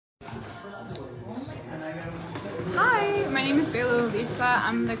name is Lisa.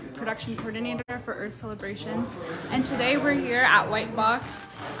 I'm the production coordinator for Earth Celebrations, and today we're here at White Box,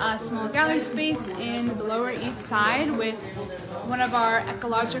 a small gallery space in the Lower East Side with one of our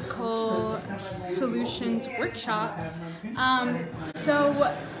ecological solutions workshops.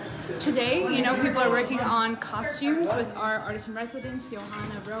 So today, people are working on costumes with our artist-in-residence,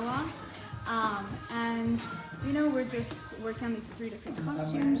 Johanna Roa, and we're just working on these 3 different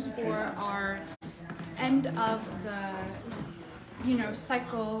costumes for our end of the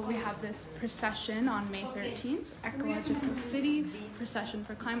cycle. We have this procession on May 13th, Ecological City Procession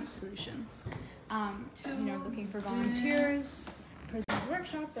for Climate Solutions. Looking for volunteers for these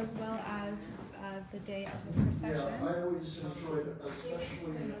workshops as well as the day of the procession. Yeah, I always enjoyed,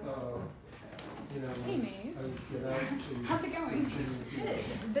 especially, hey Maeve, how's it going? Good.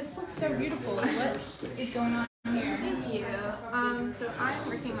 This looks so beautiful. What is going on here? Thank you. So I'm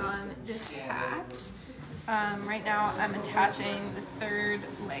working on this hat. Right now I'm attaching the 3rd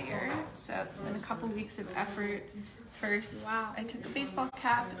layer, so it's been a couple weeks of effort. First, I took a baseball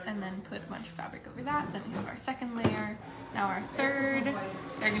cap and then put a bunch of fabric over that. Then we have our 2nd layer, now our 3rd.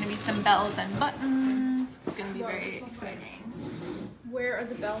 There are going to be some bells and buttons. It's going to be very exciting. Where are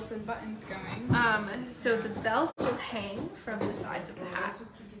the bells and buttons going? So the bells will hang from the sides of the hat,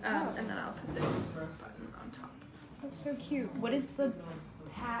 and then I'll put this button on top. Oh, so cute. What is the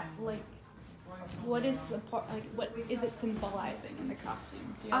hat like? What is the part, what is it symbolizing in the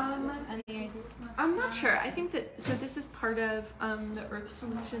costume? Do you have any idea? I'm not sure. I think that, so this is part of the Earth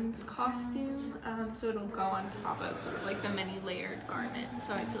Solutions costume, so it'll go on top of sort of like the many layered garment,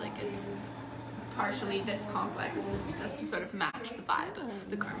 so I feel like it's partially this complex just to sort of match the vibe of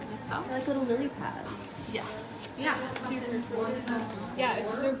the garment itself. Like little lily pads. Yes. Yeah. Super cool. Yeah,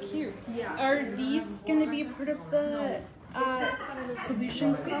 it's so cute. Yeah. Are these going to be a part of the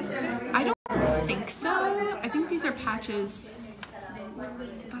solutions costume? I don't think so. I think these are patches,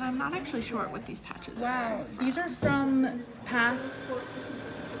 but I'm not actually sure what these patches are. Wow, these are from past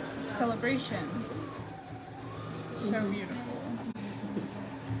celebrations. So beautiful.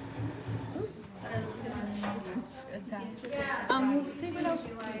 Let's see what else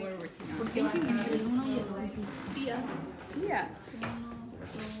we're working on. See ya.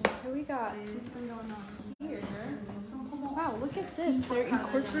 So we got something going on here. Wow, look at this. They're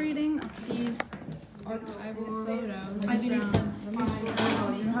incorporating these archival photos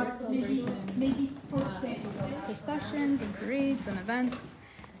from processions and parades and events.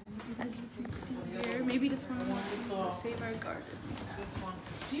 As you can see here, maybe this one was from the Save Our Gardens.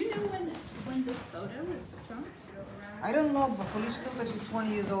 Do you know when this photo is from? I don't know, but Felicia looks like she's 20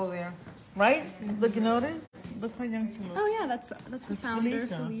 years old there. Right? Look, you notice? Look how young she looks. Oh yeah, that's the founder,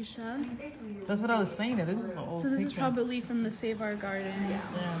 Felicia. That's what I was saying. That this is an old So this is picture. probably from the Save Our Gardens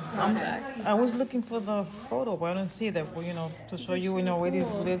project. I was looking for the photo, but I don't see that. Well, to show you, where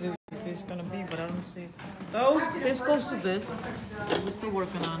this is gonna be, but I don't see it. This goes to this. We're still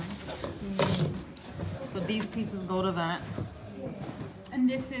working on it. So these pieces go to that. And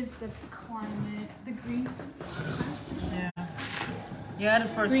this is the climate, the green. Yeah. Yeah,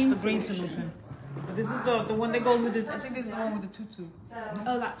 the green solution. But this is the one that goes with the. I think this is the one with the tutu.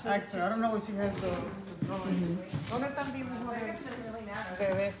 Oh, that's right. Actually, I don't know if she has the drawing.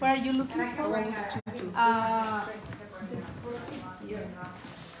 Where are you looking for? The one with the tutu. A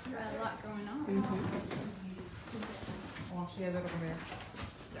lot going on. Oh, she has it over there.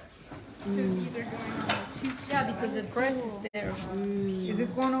 So these are going on the tutu. Yeah, because the dress is there. Is this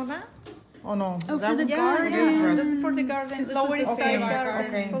going on that? Oh no. Oh, that for the one? garden. This is for the garden. This Lower was the East Save Side Our garden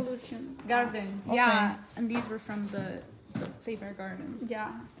Okay. solution. Garden. Yeah, and these were from the Save Our Gardens.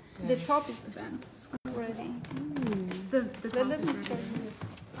 Yeah. The shop is Events. ready. The Let me show you.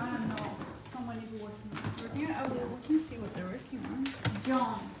 I don't know. Someone is working on. Oh, we can see what they're working on.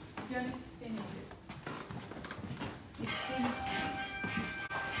 John finished it. It's finished.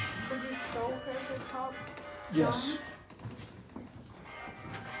 Could you show her the top? yes.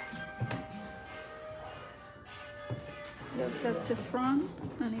 Look, that's the front,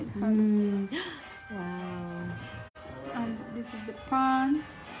 and it has. Wow. And this is the front.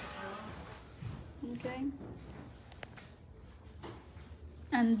 Okay.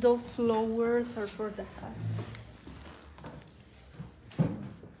 And those flowers are for the hat.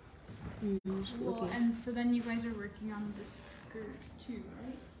 Cool. And so then you guys are working on the skirt too,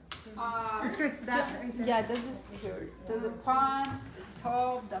 right? The skirt's that right there. Yeah, that's the skirt. There's the front,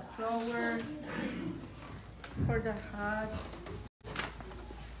 top, the flowers for the hat.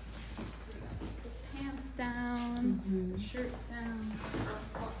 Pants down, the shirt down.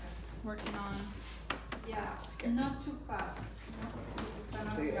 Working on. Yeah, not too fast.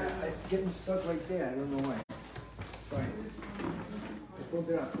 See, it's getting stuck right there. I don't know why.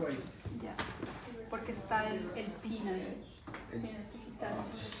 Ya. Porque está el pin ahí. Tienes que quitar el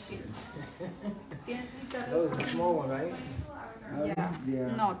pin. Tienes que quitarlo. That was the small one, right? Ya.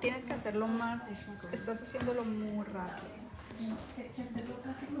 Yeah. No, tienes que hacerlo más. Estás haciéndolo muy rápido.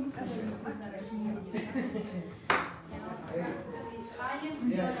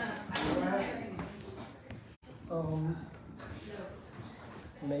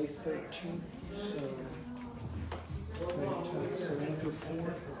 May 13th, so May 10th, so April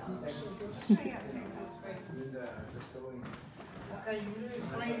 4th. With the sewing. Okay, you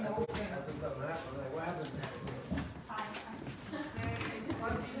explain the whole thing. That's something happened. I'm like, what happens?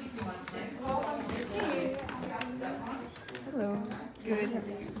 Hello. Good. Have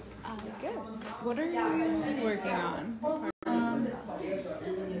you? Good. What are you working on?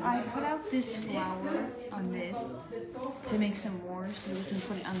 I cut out this flower on this to make some more so we can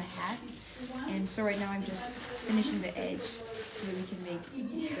put it on the hat. And so right now I'm just finishing the edge so that we can make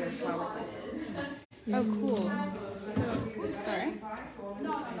the flowers like this. Oh, cool. Sorry.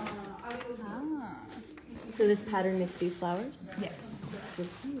 Ah. So this pattern makes these flowers? Yes. So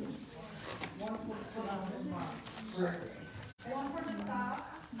cute.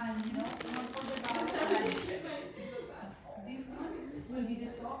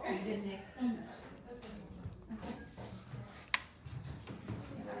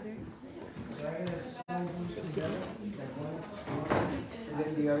 So I'm gonna sew them together, like one, and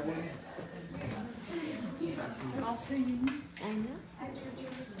then the other one. Also, you. I know.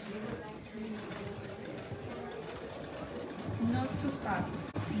 Not too fast.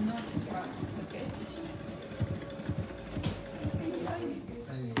 Not too fast. Okay.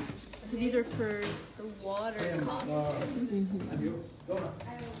 So these are for the water costume. Go on.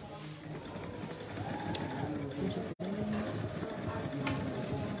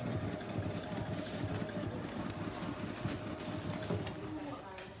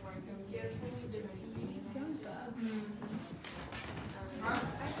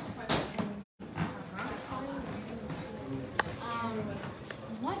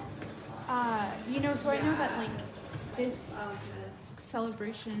 What? So I know that like this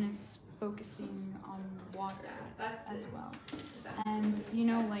celebration is focusing on water as well. And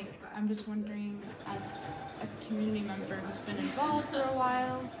I'm just wondering, as a community member who's been involved for a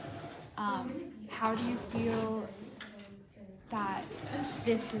while, how do you feel that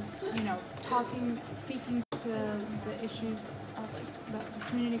this is, speaking to the issues of that the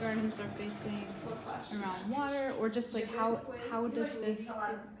community gardens are facing around water, or just like how do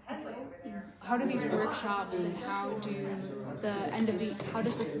these workshops and how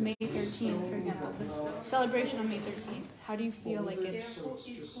does this May 13th, for example, this celebration on May 13th, how do you feel like it's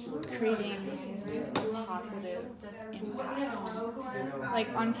creating a positive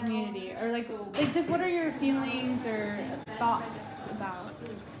impact, on community, or just what are your feelings or thoughts about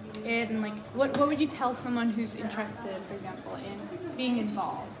it, and what would you tell someone who's interested, for example, in being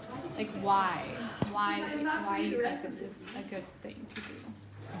involved, why you think this is a good thing to do?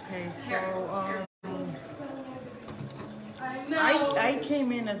 Okay, so I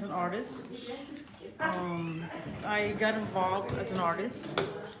came in as an artist. I got involved as an artist,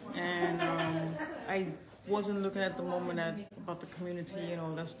 and I wasn't looking at the moment about the community and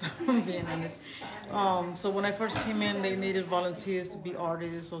all that stuff, I'm being honest. So when I first came in, they needed volunteers to be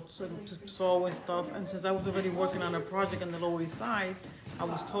artists or to sew and stuff. And since I was already working on a project on the Lower East Side, I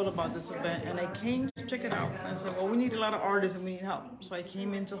was told about this event, and I came to check it out. And I said, well, we need a lot of artists and we need help. So I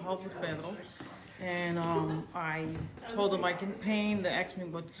came in to help with Pedro. And I told them I can paint. They asked me,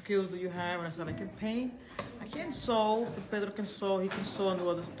 what skills do you have? And I said, I can paint. I can't sew, but Pedro can sew. He can sew and do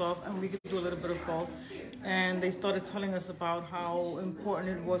other stuff, and we could do a little bit of both. And they started telling us about how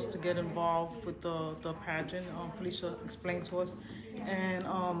important it was to get involved with the pageant. Felicia explained to us. And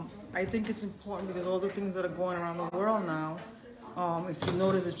I think it's important because all the things that are going around the world now, if you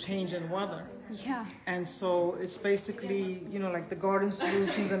notice a change in weather. Yeah. And so it's basically, like the garden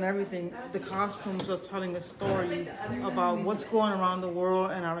solutions and everything, the costumes are telling a story about what's going around the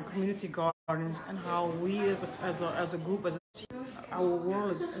world and our community gardens, and how we as a group, as a team, our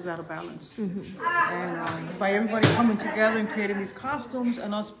world is out of balance. Mm-hmm. And by everybody coming together and creating these costumes,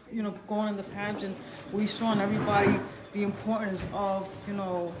 and us, going in the pageant, we're showing everybody the importance of,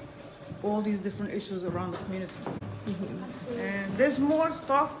 all these different issues around the community. Mm-hmm. And there's more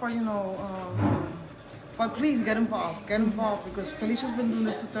stuff, but please get involved because Felicia's been doing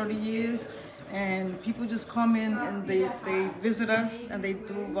this for 30 years, and people just come in and they visit us and they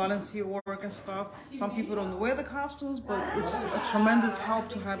do volunteer work and stuff. Some people don't wear the costumes, but it's a tremendous help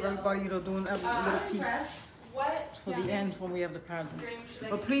to have everybody, doing every little piece for the end when we have the pageant.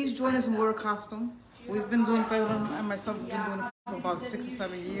 But please join us and wear a costume. We've been doing, Pedro and myself, we've been doing it for about 6 or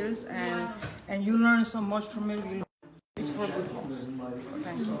 7 years, and you learn so much from it. It's for a good cause.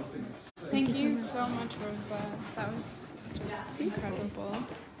 Thank you. Thank you so much, Rosa. That was just incredible.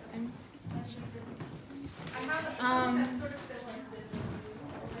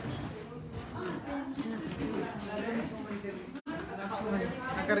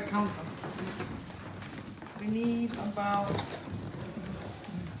 I gotta count them. We need about.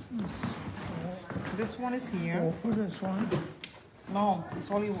 This one is here. Oh, for this one. No,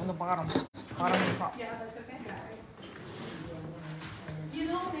 it's only on the bottom. Bottom and top. You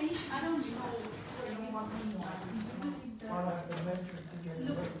know me, I don't know. I'll have to venture to get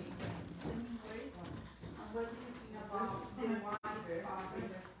it.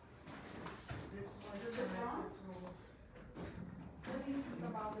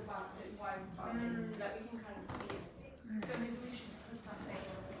 That we can kind of see it. So maybe we should put something.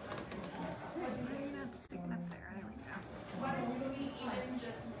 Maybe not sticking up there. There we go. Why don't we even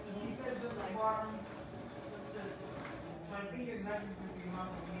just put the bottom? I think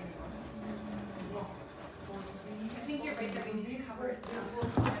you're right that we need to cover it.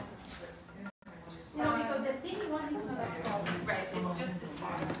 No, because the big one is not a problem. Right, it's just this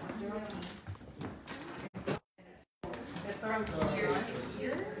bottom one. From here to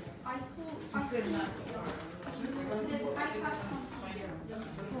here, I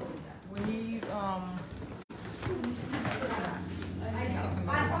We need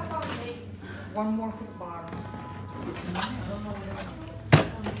one more for the bottom.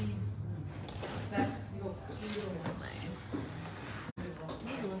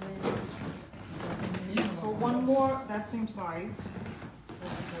 So one more that same size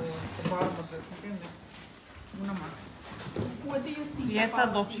for the bottom of this. ¿Entiendes? Una más. What do you think? Y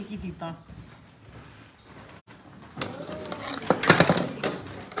estas dos chiquititas.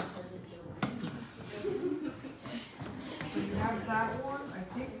 So you have that one, I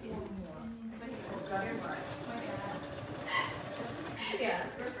think one more. Yeah,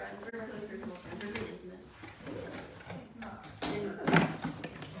 we're friends. We're close personal friends. We're really intimate.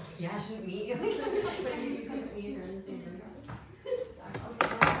 Yeah, I shouldn't meet you. But you can meet me in the same room.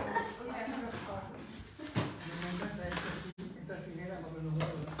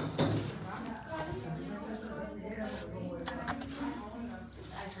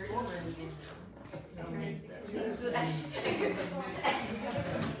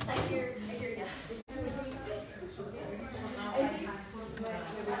 I hear yes.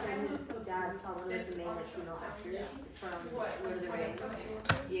 His dad saw one of the main female actors from Lord of the Rings.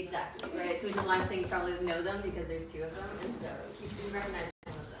 Exactly, right? So which is why I'm saying you probably know them because there's two of them, and so he's been recognized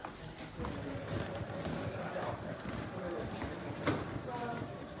one of them.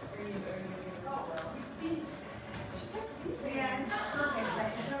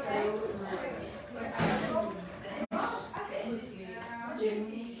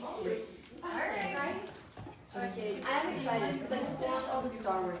 I'm excited because I just watched all the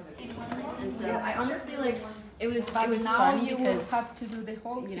Star Wars movies, and so I honestly it was Now fun you will because have to do the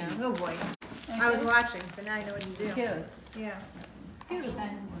whole you know. Oh boy. I was watching, so now I know what to do. Good. Yeah. Good,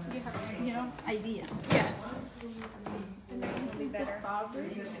 then you have, idea. Yes. It'll be better.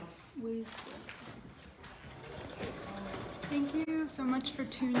 Thank you so much for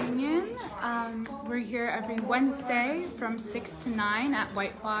tuning in. We're here every Wednesday from 6 to 9 at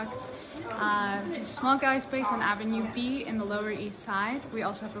White Box, small gallery space on Avenue B in the Lower East Side. We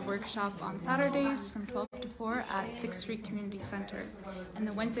also have a workshop on Saturdays from 12 to 4 at 6th Street Community Center. And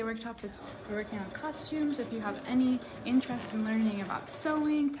the Wednesday workshop is we're working on costumes. If you have any interest in learning about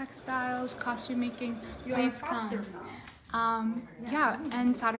sewing, textiles, costume making, please come. Yeah,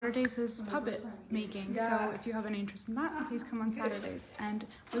 and Saturdays is puppet making, so if you have any interest in that, please come on Saturdays. And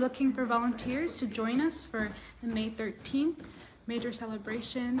we're looking for volunteers to join us for the May 13th major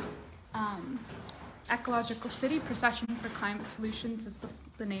celebration. Ecological City Procession for Climate Solutions is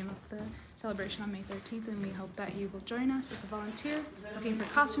the name of the celebration on May 13th, and we hope that you will join us as a volunteer. Looking for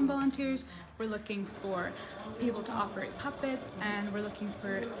costume volunteers, we're looking for people to operate puppets, and we're looking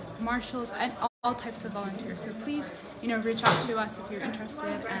for marshals and all types of volunteers. So please, reach out to us if you're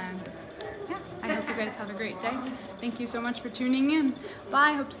interested, and yeah, I hope you guys have a great day. Thank you so much for tuning in.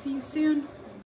 Bye, hope to see you soon.